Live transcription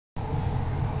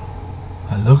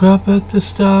I look up at the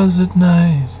stars at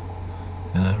night,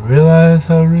 and I realize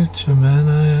how rich a man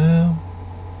I am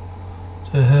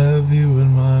to have you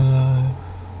in my life.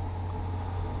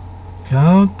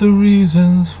 Count the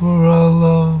reasons for our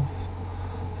love,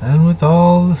 and with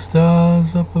all the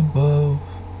stars up above,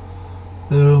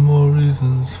 there are more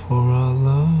reasons for our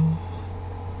love.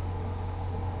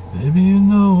 Baby, you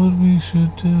know what we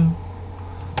should do.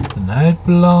 The night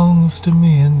belongs to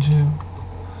me and you.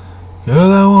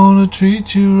 Girl, I wanna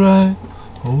treat you right,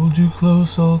 hold you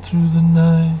close all through the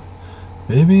night.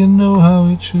 Baby, you know how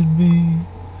it should be.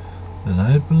 The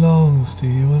night belongs to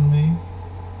you and me.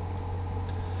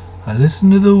 I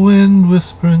listen to the wind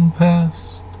whispering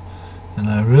past, and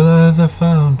I realize I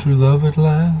found true love at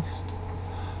last.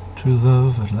 True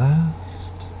love at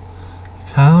last.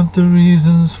 I count the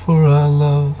reasons for our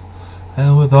love,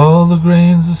 and with all the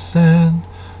grains of sand,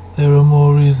 there are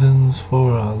more reasons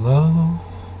for our love.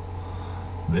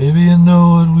 Baby, you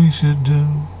know what we should do.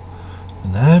 The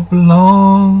night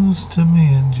belongs to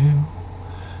me and you.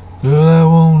 Girl, I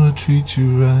wanna treat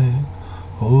you right,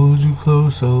 hold you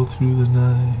close all through the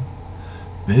night.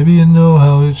 Baby, you know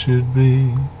how it should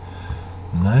be.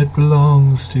 The night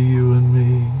belongs to you and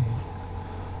me.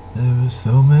 There are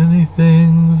so many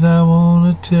things I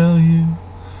wanna tell you,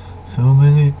 so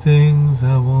many things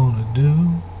I wanna do,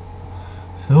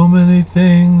 so many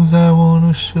things I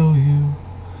wanna show you.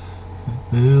 'Cause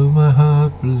Bill, my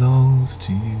heart belongs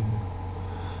to you.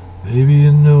 Baby,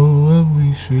 you know what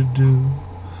we should do.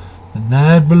 The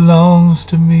night belongs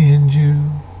to me and you.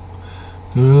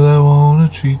 Girl, I wanna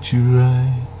treat you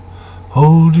right,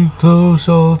 hold you close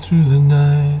all through the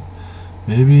night.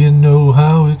 Baby, you know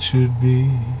how it should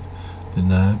be. The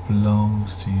night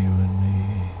belongs to you and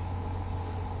me.